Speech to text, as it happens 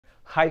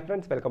Hi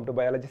friends, welcome to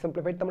Biology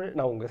Simplified Tamil.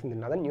 நான் உங்க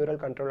சிந்தனாதன் Neural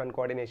Control and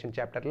Coordination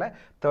chapterல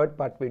third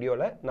part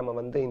videoல நம்ம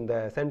வந்து இந்த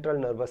central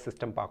nervous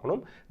system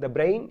பார்க்கணும். The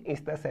brain is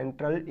the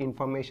central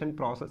information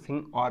processing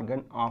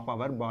organ of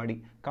our body.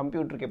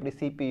 கம்ப்யூட்டருக்கு எப்படி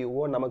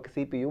CPU நமக்கு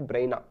CPU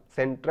brain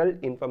central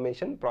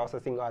information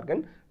processing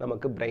organ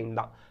நமக்கு brain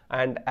தான்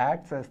and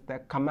acts as the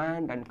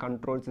command and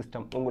control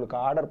system. உங்களுக்கு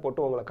order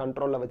போட்டு உங்களை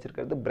கண்ட்ரோல்ல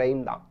வச்சிருக்கிறது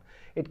brain தான்.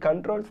 It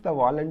controls the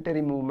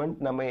voluntary movement.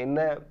 நம்ம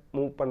என்ன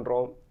மூவ்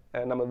பண்றோம்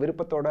நம்ம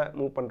விருப்பத்தோட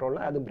மூவ் பண்றோம்ல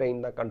அது brain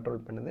தான்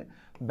கண்ட்ரோல் பண்ணுது.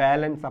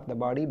 Balance of the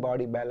body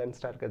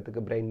பேலன்ஸ்டா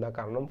இருக்கிறதுக்கு brain தான்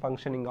காரணம்.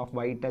 Functioning of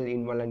vital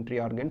involuntary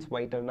organs.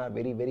 Vitalனா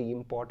very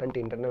important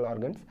internal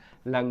organs.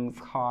 Lungs,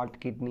 heart,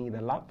 kidney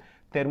இதெல்லாம்.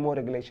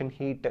 Thermoregulation,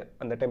 heat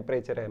அந்த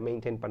டெம்பரேச்சரை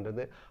மெயின்டைன்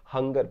பண்றது.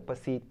 Hunger,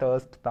 பசி,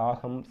 thirst,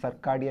 தாகம்,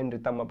 circadian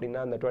rhythm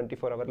அப்படின்னா அந்த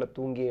 24 ஹவர்ல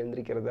தூங்கி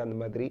எழுந்திருக்கிறது அந்த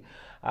மாதிரி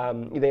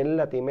இது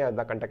எல்லாத்தையுமே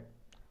அதான்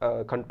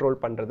கண்ட்ரோல்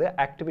பண்றது.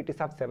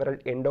 Activities of several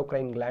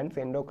endocrine glands.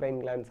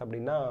 Endocrine glands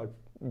அப்படின்னா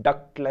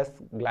ductless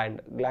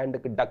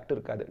glandக்கு duct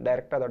இருக்காது,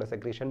 டைரக்டா அதோட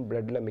செக்ரீஷன்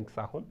bloodல மிக்ஸ்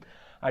ஆகும்.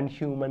 And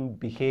human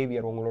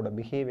behavior, உங்களோட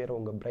பிஹேவியர்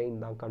உங்க brain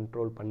தான்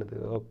கண்ட்ரோல் பண்ணுது.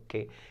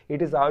 Okay,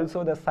 it is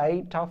also the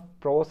side of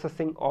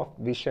processing of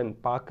vision,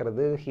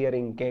 பார்க்கறது,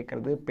 ஹியரிங்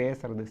கேட்கறது,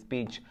 பேசுறது,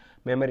 ஸ்பீச்,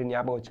 மெமரி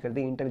ஞாபகம்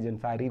வச்சுக்கிறது,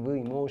 இன்டெலிஜென்ஸ் அறிவு,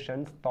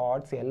 இமோஷன்ஸ்,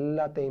 தாட்ஸ்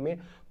எல்லாத்தையுமே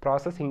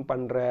ப்ராசஸிங்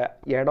பண்ற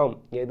இடம்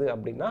எது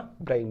அப்படின்னா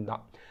brain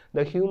தான்.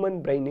 The human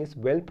brain is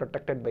well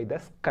protected by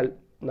the skull.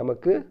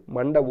 நமக்கு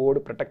மண்டை ஓடு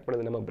ப்ரொடெக்ட்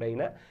பண்ணுது நம்ம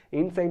பிரெயினை.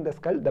 Inside the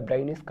skull the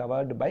brain is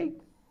covered by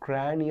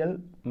cranial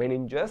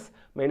meninges.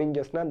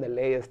 meningesனா அந்த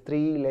லேயர்ஸ்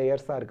 3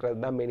 லேயர்ஸாக இருக்கிறது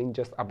தான்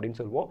meninges அப்படின்னு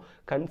சொல்லுவோம்.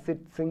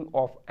 consisting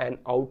of an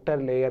outer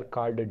layer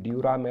called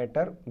dura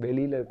mater,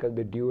 வெளியில்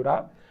இருக்கிறது dura,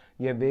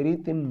 a very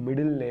thin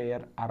middle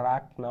layer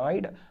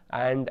arachnoid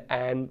and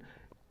an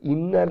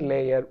inner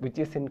layer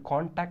which is in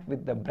contact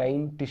with the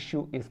brain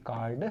tissue is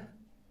called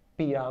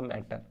pia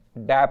mater.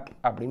 DAP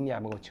அப்படின்னு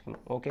ஞாபகம்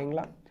வச்சுக்கணும்.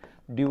 ஓகேங்களா,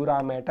 டியூரா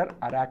matter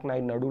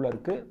arachnoid நடுவில்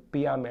இருக்கு,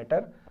 பியா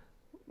matter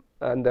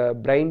அந்த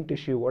brain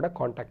டிஷ்யூவோட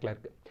கான்டாக்ட்ல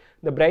இருக்கு.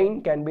 The brain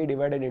can be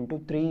divided into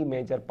 3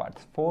 major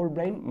parts: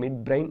 forebrain,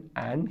 midbrain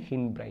and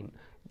hindbrain.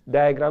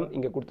 Diagram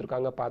இங்க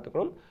கொடுத்துருக்காங்க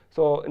பார்த்துக்கணும்.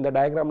 ஸோ இந்த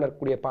டயக்ராம்ல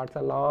இருக்கக்கூடிய பார்ட்ஸ்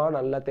எல்லாம்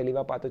நல்லா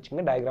தெளிவாக பார்த்து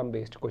வச்சுங்க, டயக்ராம்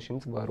பேஸ்ட்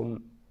கொஷின்ஸ் வரும்.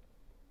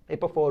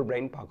 இப்போ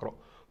forebrain பார்க்குறோம்.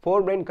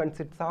 forebrain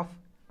consists of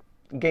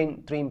again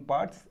 3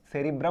 parts: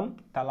 cerebrum,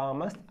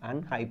 thalamus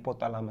and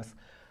hypothalamus.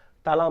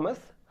 thalamus,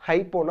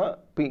 hypona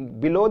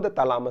below the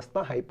thalamus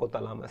the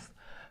hypothalamus.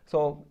 So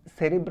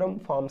cerebrum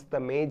forms the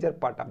major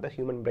part of the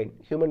human brain.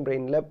 Human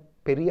brain la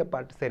பெரிய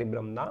part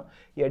cerebrum தான்.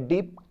 A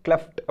deep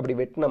cleft அப்படி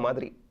வெட்டின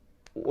மாதிரி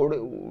ஒரு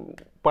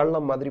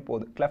பள்ளம் மாதிரி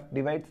போகுது. cleft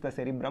divides the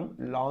cerebrum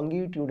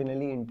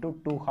longitudinally into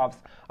 2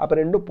 halves. அப்ப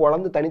ரெண்டும்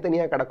பொளந்து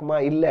தனித்தனியா கிடக்குமா?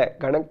 இல்ல,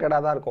 கனெக்டடா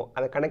தான் இருக்கும்.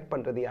 அதை கனெக்ட்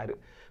பண்றது யாரு?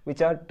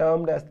 which are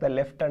termed as the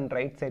left and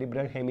right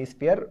cerebral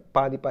hemisphere.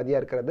 பாதி பாதியா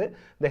இருக்கிறது.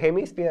 The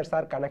hemispheres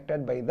are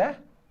connected by the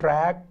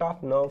tract of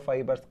nerve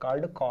fibers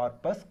called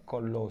corpus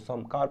callosum.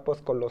 corpus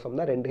callosum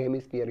தான் ரெண்டு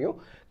ஹெமிஸ்பியரையும்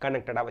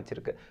கனெக்டடா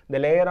வச்சிருக்கு. The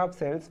layer of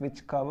cells which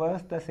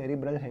covers the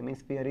cerebral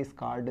hemisphere is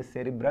called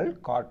cerebral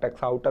cortex.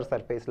 outer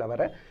surfaceல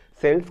வர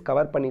cells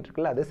cover பண்ணிட்டு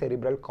இருக்குல்ல அது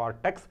cerebral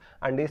cortex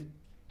and is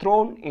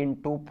thrown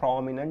into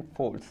prominent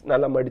folds.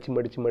 நல்லா மடிச்சு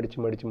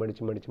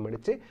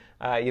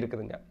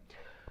இருக்குதுங்க.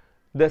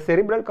 The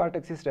cerebral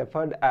cortex is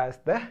referred as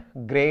the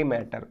gray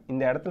matter.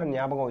 இந்த இடத்துல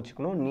ஞாபகம்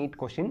வச்சுக்கணும், NEET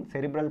question.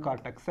 cerebral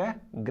cortex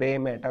gray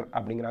matter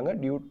அப்படிங்கிறாங்க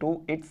due to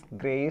its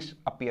grayish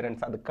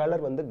appearance. அது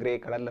கலர் வந்து கிரே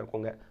கலர்ல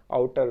இருக்குங்க.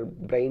 அவுட்டர்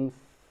பிரெயின்ஸ்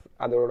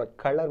அதோட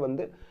கலர்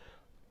வந்து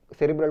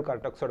cerebral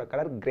cortex ஓட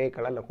கலர் கிரே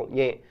கலர்ல இருக்கும்.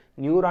 ஏன்?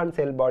 Neuron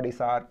cell bodies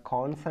R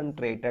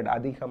concentrated,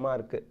 அதிகமா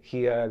இருக்கு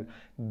here,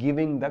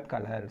 giving the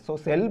color. so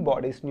sell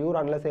bodies,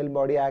 நியூரான்ல செல்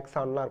பாடி,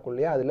 ஆக்சான்லாம் இருக்கும்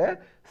இல்லையா, அதுல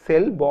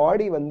செல்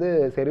பாடி வந்து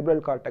cerebral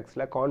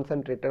cortexல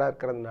கான்சன்ட்ரேட்டடா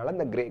இருக்கிறதுனால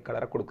அந்த கிரே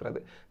கலரை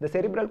கொடுக்கிறது. the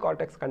cerebral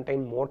cortex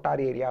contain motor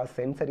areas,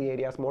 sensory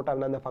areas,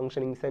 motorனா அந்த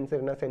functioning,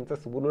 sensoryனா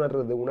senses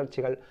உணர்றது,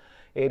 உணர்ச்சிகள்,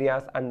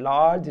 areas and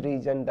large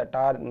region that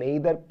are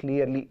neither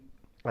clearly,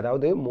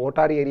 அதாவது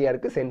மோட்டார் ஏரியா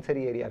இருக்கு,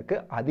 சென்சரி ஏரியா இருக்கு,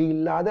 அது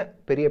இல்லாத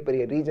பெரிய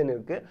பெரிய ரீஜன்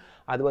இருக்கு.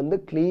 அது வந்து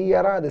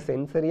கிளியரா அது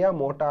சென்சரியா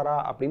மோட்டாரா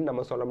அப்படின்னு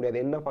நம்ம சொல்ல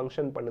முடியாது, என்ன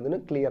ஃபங்க்ஷன் பண்ணுதுன்னு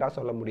கிளியரா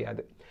சொல்ல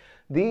முடியாது.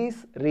 These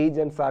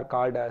regions are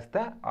called as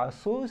the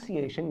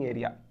association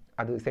area.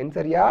 அது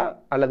சென்சரியா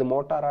அல்லது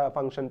மோட்டாரா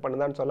ஃபங்க்ஷன்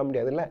பண்ணுதான்னு சொல்ல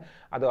முடியாதுல்ல,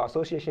 அது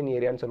அசோசியேஷன்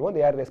ஏரியான்னு சொல்லுவோம்.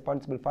 They are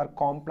responsible for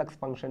complex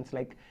functions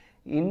like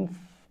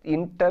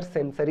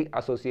intersensory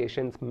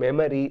associations,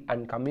 memory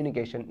and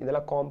communication.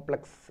 இதெல்லாம்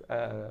காம்ப்ளெக்ஸ்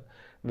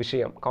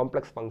விஷயம்,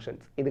 காம்ப்ளெக்ஸ்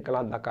ஃபங்க்ஷன்ஸ்.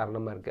 இதுக்கெல்லாம் தான்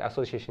காரணமா இருக்கு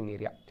association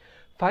area.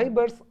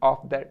 Fibres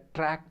of the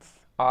ட்ராக்ட்ஸ்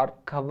R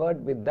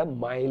covered with the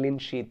myelin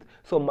sheath.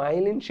 So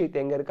myelin sheath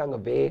எங்க இருக்கு? அங்கே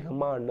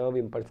வேகமாக nerve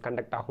impulse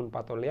கண்டக்ட் ஆகும்னு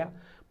பார்த்தோம் இல்லையா.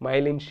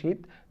 myelin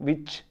sheath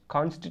which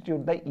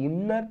constitute the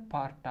inner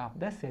part of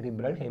the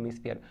cerebral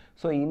hemisphere.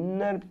 So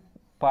inner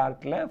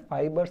பார்ட்ல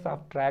ஃபைபர்ஸ்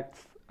ஆஃப்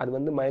ட்ராக்ட்ஸ் அது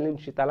வந்து myelin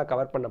sheath-ஆல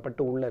கவர்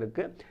பண்ணப்பட்டு உள்ள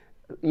இருக்கு.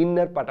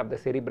 inner part of the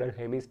cerebral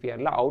hemisphere.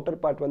 outer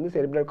part வந்து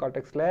cerebral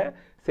cortexல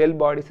cell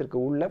bodies இருக்கு,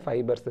 உள்ள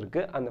fibers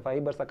இருக்கு. அந்த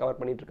fibers கவர்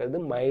பண்ணிட்டு இருக்கிறது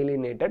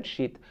myelinated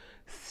sheath.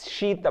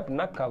 sheath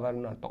அப்படின்னா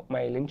கவர்னு அர்த்தம்,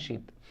 myelin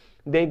sheath.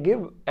 They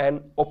give an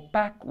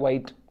opaque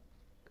white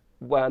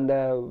அந்த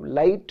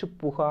லைட்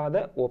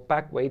புகாத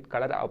ஒபாக் ஒயிட்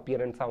கலர்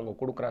அப்பியரன்ஸ் அவங்க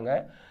கொடுக்குறாங்க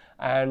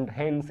and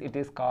hence it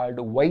is called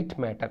white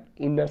matter.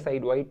 Inner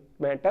side white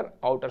matter,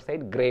 outer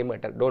side gray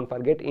matter. Don't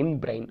forget in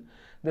brain.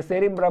 The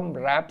cerebrum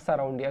wraps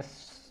around a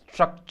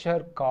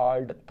structure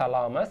called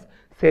thalamus.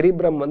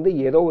 Cerebrum வந்து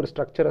ஏதோ ஒரு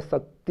ஸ்ட்ரக்சரை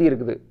சுற்றி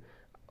இருக்குது.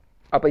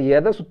 அப்போ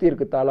எதை சுற்றி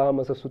இருக்குது?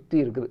 தலாமஸை சுற்றி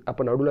இருக்குது.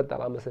 அப்போ நடுவில்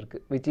தலாமஸ்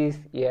இருக்குது, which is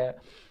a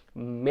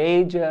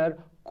major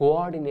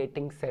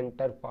coordinating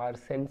center for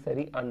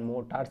sensory and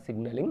motor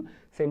signaling.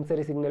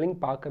 Sensory signaling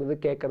பார்க்கறது,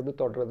 கேட்கறது,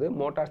 தொடுறது.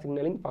 Motor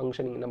signaling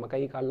functioning, நம்ம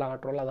கை கால்ல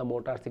ஆட்டுறோம்ல, அதான்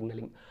motor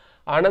signaling.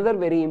 Another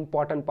very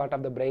important part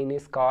of the brain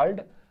is called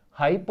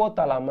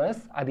hypothalamus.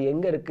 அது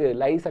எங்க இருக்கு?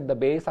 Lies at the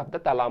base of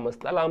the thalamus.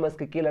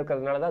 Thalamusக்கு கீழே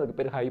இருக்கிறதுனால தான் அதுக்கு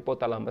பேர்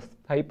hypothalamus.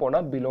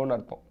 Hypoனா below-னு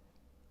அர்த்தம்.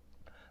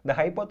 The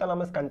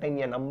hypothalamus contain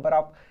a number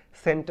of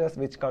centers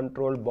which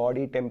control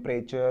body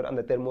temperature and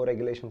the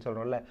thermoregulation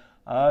சொல்றோம்ல,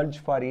 urge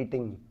for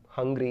eating,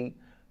 hungry,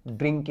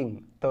 drinking,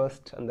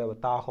 thirst, and the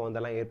தாகம்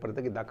அதெல்லாம்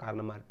ஏற்படுறதுக்கு இதான்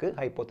காரணமா இருக்கு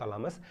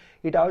hypothalamus.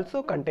 It also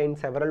contains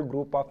several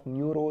group of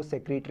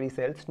neurosecretory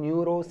cells.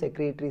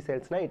 Neurosecretory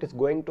cellsனா it is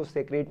going to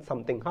secrete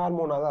something,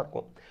 hormone தான்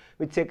இருக்கும்,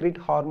 which secrete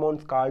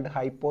hormones called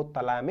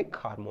hypothalamic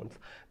hormones.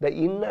 The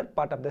inner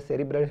part of the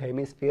cerebral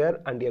hemisphere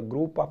and a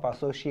group of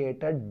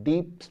associated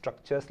deep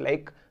structures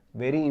like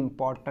very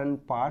important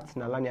parts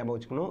நல்லா ஞாபகம்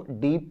வச்சுக்கணும்.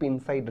 deep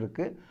inside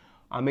இருக்கு,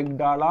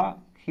 amygdala,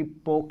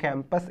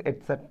 hippocampus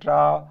etc.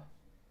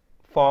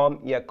 form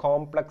a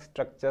complex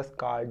structures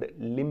called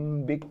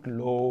limbic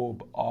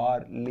lobe or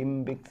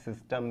limbic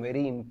system.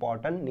 Very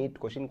important, neat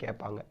question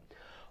கேட்பாங்க.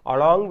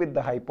 Along with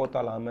the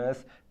hypothalamus,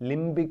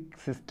 limbic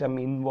system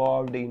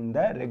involved in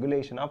the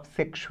regulation of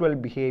sexual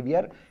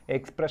behavior,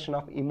 expression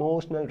of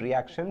emotional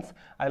reactions.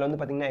 அதில் வந்து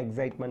பார்த்தீங்கன்னா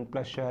excitement,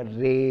 pleasure,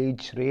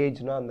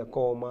 rageனா அந்த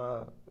coma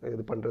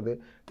இது பண்ணுறது,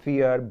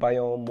 fear,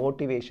 பயம்,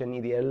 motivation,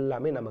 இது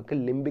எல்லாமே நமக்கு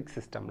limbic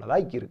systemல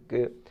தான்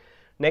இருக்கு.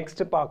 Next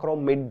பார்க்குறோம்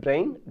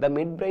midbrain. The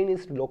midbrain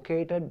is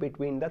located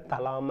between the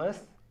thalamus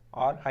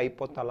or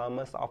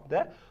hypothalamus of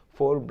the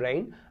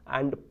forebrain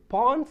and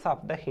pons of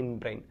the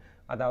hindbrain.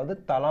 அதாவது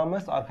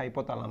thalamus or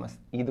hypothalamus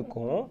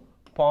இதுக்கும்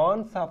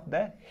pons of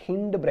the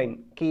hindbrain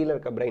கீழே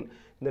இருக்க brain,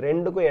 இந்த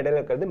ரெண்டுக்கும் இடையில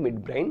இருக்கிறது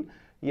midbrain.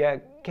 A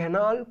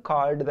canal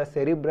called the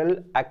cerebral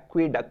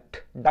aqueduct.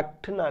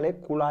 Ductனாலே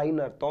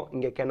குழாய்னு அர்த்தம்,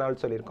 இங்கே canal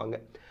சொல்லியிருக்காங்க.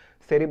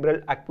 Cerebral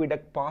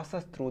aqueduct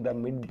passes through the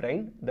midbrain.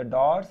 The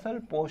dorsal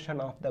portion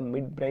of the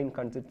midbrain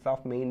consists of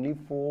mainly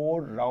 4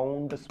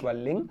 round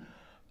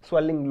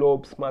swelling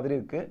lobes மாதிரி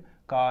இருக்கு,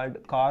 called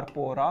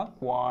corpora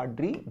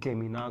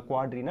quadrigemina.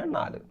 Quadrina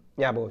 4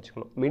 ஞாபகம்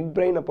வச்சுக்கணும்.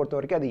 மிட்பிரெயினை பொறுத்த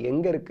வரைக்கும் அது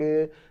எங்கே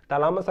இருக்குது?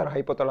 தலாமஸ் ஆர்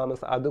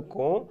ஹைப்போதலாமஸ்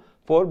அதுக்கும்,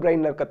 ஃபோர்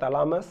பிரெயினில் இருக்க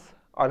தலாமஸ்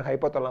ஆர்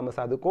ஹைப்போதலாமஸ்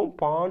அதுக்கும்,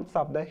 பான்ஸ்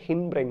ஆஃப் த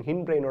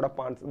ஹின்பிரெயினோட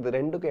பான்ஸ், இது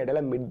ரெண்டுக்கும் இடையில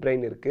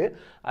மிட்பிரெயின் இருக்குது.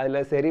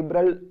 அதில்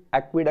செரிப்ரல்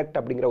அக்விடக்ட்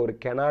அப்படிங்கிற ஒரு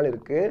கெனால்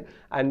இருக்குது.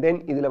 அண்ட் தென்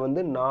இதில்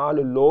வந்து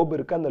 4 லோப்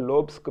இருக்குது. அந்த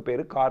லோப்ஸ்க்கு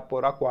பேர்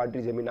கார்போரா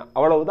குவாட்ரிஜெமினா.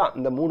 அவ்வளவுதான்,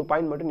 இந்த 3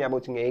 பாயிண்ட் மட்டும் ஞாபகம்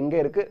வச்சுங்க. எங்கே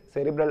இருக்குது?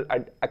 செரிப்ரல்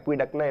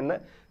அக்விடக்ட்னா என்ன,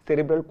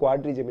 செரிப்ரல்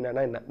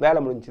குவாட்ரிஜெமினானா என்ன,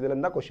 வேலை முடிஞ்சு. இதில்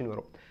இருந்தால் கொஸ்டின்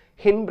வரும்.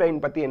 ஹின்பிரெயின்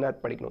பற்றி என்ன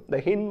படிக்கணும்? த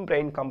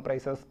ஹின்பிரெயின்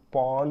கம்ப்ரைசஸ்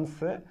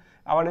பான்ஸ்,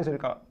 அவனே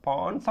சொல்லியிருக்கான்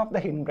பான்ஸ் ஆஃப் த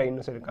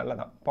ஹின்பிரெயின்னு சொல்லியிருக்கான்ல,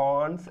 தான்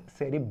பான்ஸ்,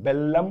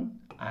 செரிபெல்லம்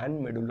அண்ட்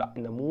மெடுல்லா,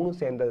 இந்த 3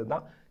 சேர்ந்தது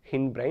தான்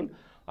ஹின்பிரெயின்.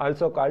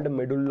 Also called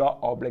medulla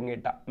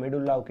ஆப்ளங்கேட்டா.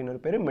 மெடுல்லாவுக்கு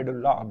இன்னொரு பேர்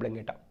medulla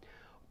ஆப்ளங்கேட்டா.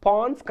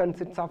 பான்ஸ்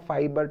consists of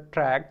fibre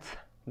tracks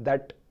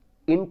that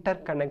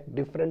interconnect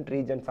different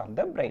regions of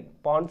the brain.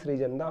 பான்ஸ்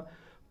region தான்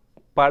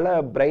பல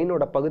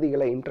பிரெயினோட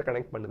பகுதிகளை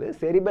இன்டர்கனெக்ட் பண்ணுது.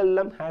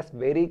 செரிபெல்லம் ஹேஸ்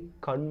வெரி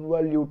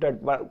கன்வல்யூட்டட்,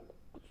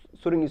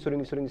 சுருங்கி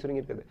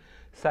இருக்குது,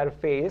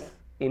 surface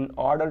in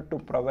order to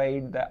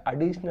provide the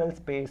additional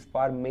space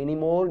for many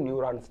more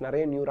neurons.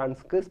 நிறைய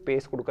நியூரான்ஸ்க்கு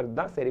space கொடுக்கறது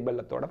தான்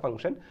செரிபெல்லத்தோட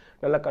function.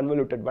 நல்லா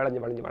convoluted,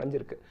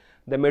 வளைஞ்சிருக்கு.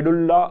 The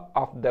medulla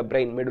of the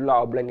brain, medulla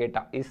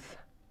oblongata, is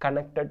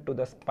connected to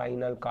the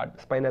spinal cord.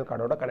 Spinal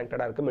cordோட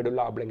கனெக்டடாக இருக்குது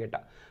medulla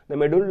oblongata. The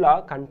medulla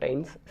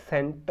contains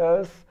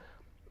centers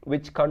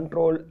which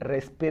control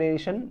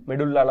respiration.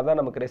 medullaல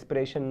தான் நமக்கு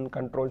respiration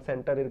control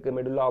center இருக்குது.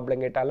 medulla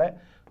oblongataல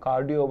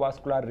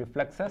cardiovascular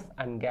reflexes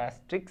and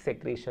gastric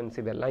secretions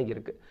இதெல்லாம்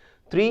இருக்குது.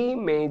 3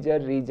 major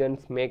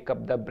regions make up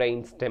the brain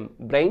stem.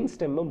 brain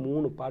stem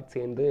 3 part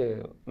சேர்ந்து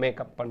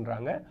makeup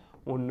பண்ணுறாங்க.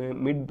 ஒன்று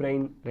mid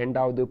brain,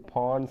 ரெண்டாவது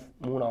பான்ஸ்,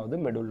 மூணாவது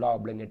மெடுல்லா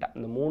ஆப்ளங்கேட்டா.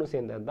 இந்த 3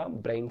 சேர்ந்தது தான்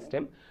brain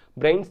stem.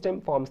 Brain stem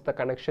forms the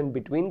connection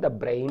between the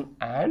brain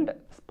and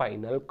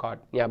spinal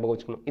card. ஞாபகம்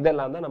வச்சுக்கணும்.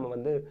 இதெல்லாம் தான் நம்ம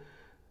வந்து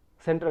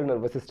சென்ட்ரல்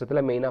நர்வஸ்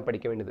சிஸ்டத்தில் மெயினாக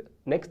படிக்க வேண்டியது.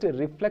 Next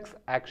reflex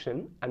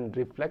action and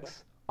reflex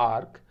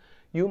arc.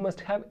 You must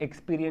have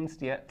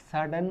experienced a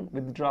sudden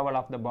withdrawal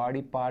of the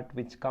body part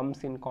which comes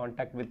in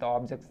contact with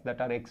objects that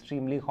are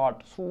extremely hot.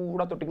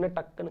 சூடாக தொட்டிங்கன்னா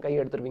டக்குன்னு கை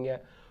எடுத்துருவீங்க.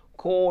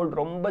 கோல்ட்,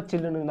 ரொம்ப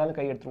சில்லுன்னு இருந்தாலும்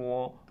கை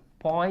எடுத்துருவோம்.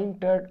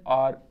 பாயிண்டட்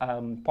ஆர்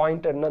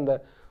பாயிண்டட்னா அந்த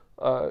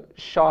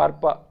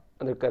ஷார்ப்பாக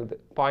இருக்கிறது,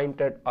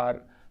 pointed R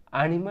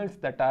animals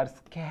that R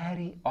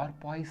scary R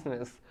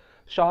poisonous.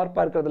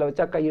 ஷார்ப்பாக இருக்கிறதுல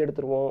வச்சா கை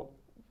எடுத்துருவோம்.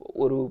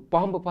 ஒரு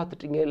பாம்பு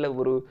பார்த்துட்டீங்க, இல்லை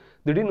ஒரு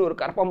திடீர்னு ஒரு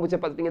கரப்பாம்பூச்சை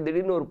பார்த்துட்டீங்க,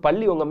 திடீர்னு ஒரு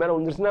பள்ளி உங்கள் மேலே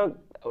வந்துருச்சுன்னா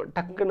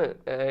டக்குன்னு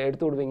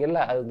எடுத்து விடுவீங்கல்ல,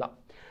 அதுதான்.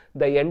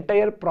 the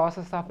entire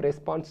process of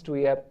response to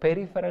a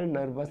peripheral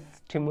nervous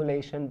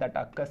stimulation that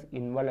occurs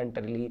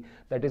involuntarily,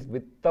 that is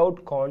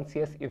without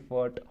conscious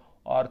effort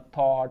or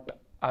thought,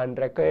 and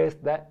requires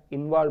the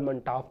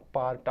involvement of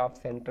part of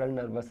central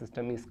nervous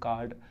system is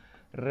called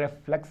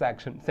reflex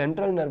action.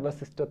 Central nervous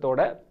system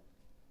ஓட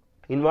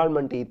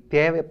involvement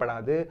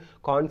தேவைப்படாது,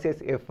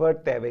 conscious effort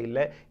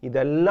தேவையில்லை,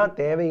 இதெல்லாம்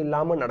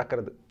தேவையில்லாமல்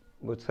நடக்கிறது.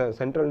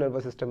 Central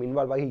nervous system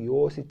involve ஆகி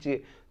யோசித்து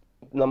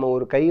நம்ம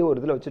ஒரு கையை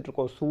ஒரு இதில்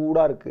வச்சுட்ருக்கோம்,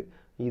 சூடாக இருக்குது,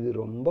 இது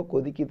ரொம்ப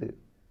கொதிக்குது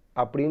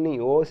அப்படின்னு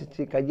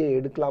யோசித்து கையை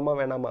எடுக்கலாமா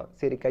வேணாமா,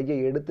 சரி கையை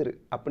எடுத்துரு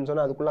அப்படின்னு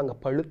சொன்னால் அதுக்குள்ளே அங்கே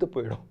பழுத்து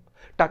போயிடும்,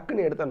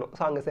 டக்குன்னு எடுத்துடணும்.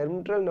 ஸோ அங்கே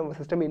சென்ட்ரல்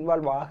நர்வஸ் சிஸ்டம்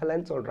இன்வால்வ்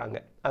ஆகலைன்னு சொல்கிறாங்க,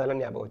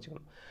 அதெல்லாம் ஞாபகம்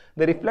வச்சுக்கணும்.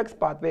 The reflex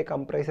pathway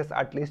comprises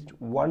at least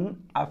one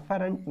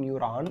afferent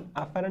neuron.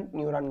 Afferent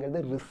neuron is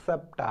the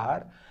receptor,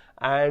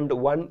 and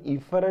one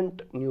efferent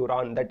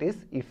neuron, that is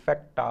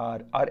effector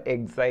or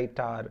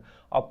exciter,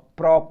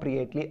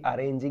 appropriately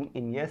arranging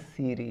in a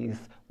series.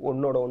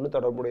 ஒன்னோட ஒன்று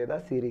தொடர்புடையதா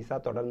சீரீஸாக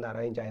தொடர்ந்து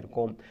arrange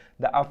ஆயிருக்கும்.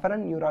 The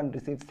afferent neuron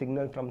receives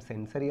signal from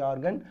sensory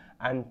organ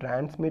and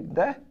transmit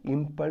the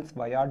impulse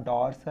via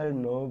dorsal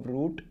nerve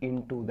root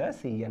into the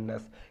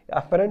CNS.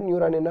 Afferent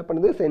neuron என்ன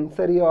பண்ணுது,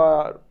 sensory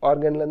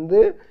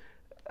ஆர்கன்லேருந்து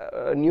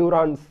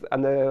neurons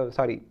அந்த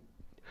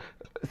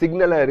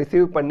சிக்னலை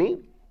receive பண்ணி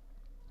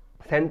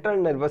central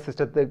nervous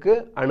சிஸ்டத்துக்கு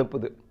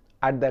அனுப்புது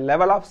at the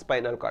level of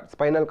spinal cord.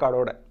 Spinal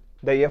கார்டோட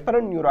the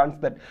efferent neurons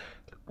that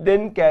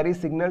then carry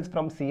signals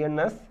from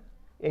CNS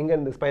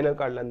எங்கேருந்து spinal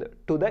கார்ட்லேருந்து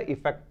to the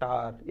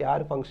effector,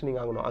 யார் functioning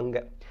ஆகணும்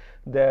அங்கே.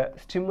 the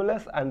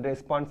stimulus and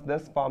response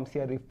thus forms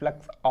a reflex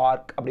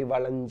arc, அப்படி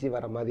வளைஞ்சி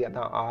வர மாதிரி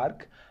அதான் arc,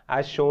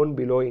 as shown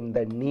below in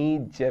the knee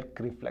jerk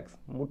reflex.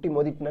 முட்டி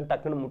மோதிட்டுனா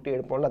டக்குன்னு முட்டி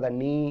எடுப்போம்ல, அதான்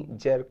knee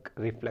jerk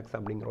reflex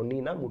அப்படிங்கிறோம்.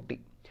 நீனா முட்டி.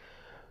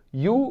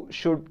 You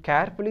should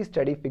carefully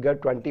study figure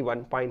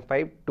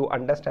 21.5 to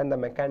understand the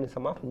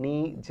mechanism of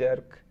knee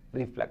jerk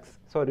reflex.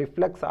 So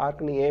reflex arc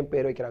நீ ஏன்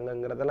பேர்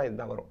வைக்கிறாங்கங்கிறதெல்லாம்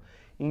இதுதான் வரும்.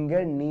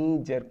 இங்கே knee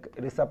jerk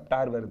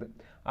receptor வருது.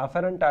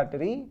 afferent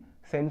artery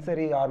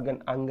sensory organ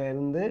அங்கே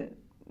இருந்து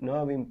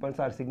nerve impulse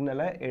or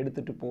சிக்னலை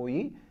எடுத்துகிட்டு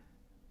போய்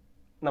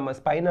நம்ம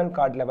ஸ்பைனல்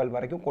கார்டு லெவல்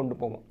வரைக்கும் கொண்டு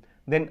போவோம்.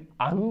 தென்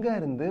அங்கே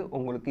இருந்து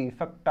உங்களுக்கு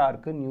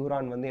இஃபெக்டாருக்கு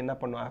நியூரான் வந்து என்ன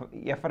பண்ணுவோம்,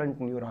 efferent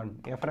neuron,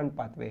 efferent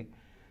pathway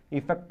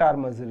இஃபெக்டார்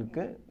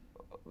மசிலுக்கு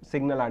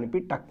signal அனுப்பி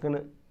டக்குன்னு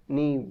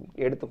நீ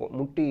எடுத்துக்கோ,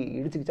 முட்டி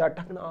இடிச்சுக்கிச்சா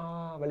டக்குன்னு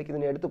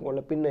வலிக்குதுன்னு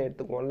எடுத்துக்கோல, பின்ன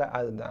எடுத்துக்கோல,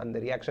 அதுதான் அந்த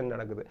ரியாக்ஷன்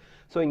நடக்குது.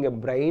 ஸோ இங்கே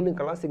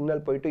பிரெயினுக்கெல்லாம்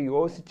சிக்னல் போயிட்டு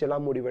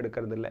யோசிச்செல்லாம் முடிவு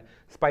எடுக்கிறது இல்லை,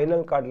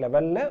 ஸ்பைனல் கார்டு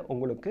லெவலில்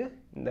உங்களுக்கு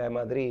இந்த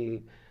மாதிரி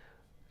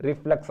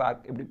ரிஃப்ளெக்ஸ்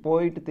ஆர்க் இப்படி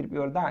போயிட்டு திருப்பி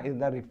வருதா,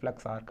 இதுதான்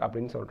ரிஃப்ளெக்ஸ் ஆர்க்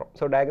அப்படின்னு சொல்கிறோம்.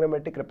 So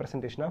diagrammatic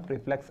representation of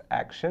reflex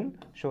action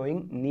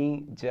showing நீ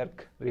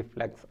ஜெர்க்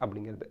ரிஃப்ளெக்ஸ்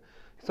அப்படிங்கிறது.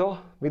 So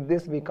with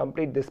this we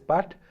complete this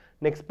part.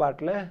 Next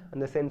பார்ட்டில்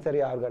அந்த சென்சரி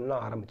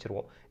ஆர்கன்லாம்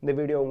ஆரம்பிச்சிருவோம். இந்த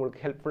வீடியோ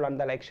உங்களுக்கு ஹெல்ப்ஃபுல்லாக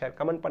இருந்தால் லைக் ஷேர்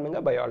கமெண்ட்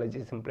பண்ணுங்கள்.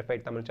 பயாலஜி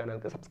சிம்பிளிஃபைட் தமிழ்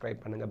சேனலுக்கு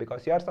சப்ஸ்கிரைப் பண்ணுங்கள்.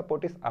 Because your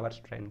support is our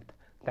strength.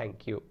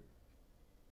 Thank you.